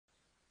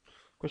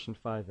Question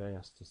 5a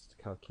asks us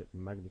to calculate the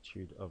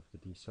magnitude of the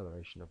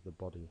deceleration of the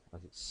body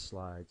as it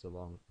slides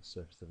along the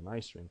surface of an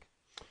ice rink.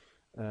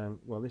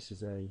 Well, this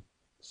is a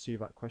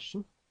SUVAT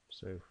question,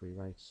 so if we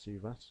write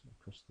SUVAT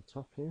across the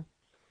top here,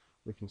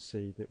 we can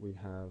see that we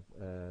have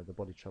the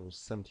body travels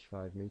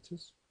 75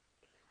 meters.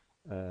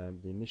 The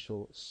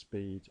initial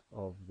speed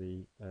of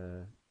the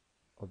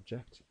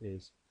object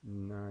is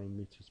 9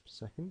 meters per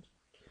second.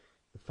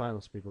 The final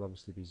speed will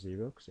obviously be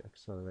 0 because it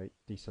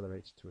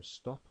decelerates to a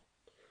stop.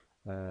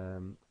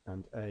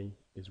 And A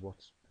is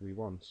what we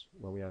want.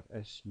 Well, we have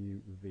S,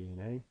 U, V and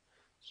A,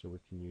 so we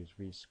can use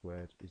V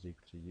squared is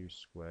equal to U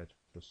squared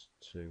plus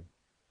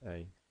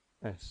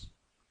 2AS.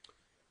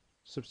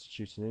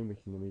 Substituting in, we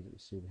can immediately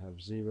see we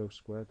have 0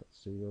 squared,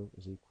 that's 0,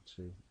 is equal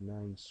to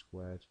 9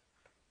 squared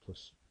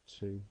plus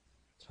 2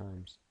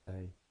 times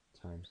A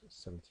times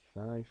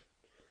 75.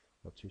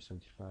 Well,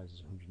 275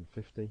 is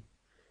 150,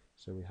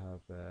 so we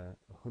have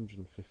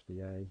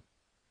 150A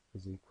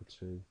is equal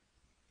to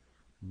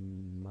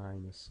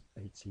minus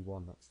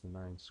 81, that's the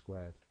 9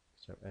 squared,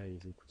 so A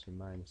is equal to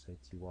minus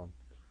 81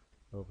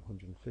 over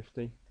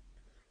 150,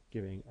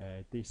 giving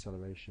a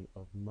deceleration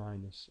of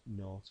minus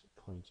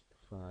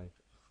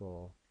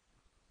 0.54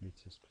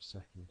 meters per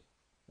second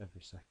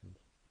every second.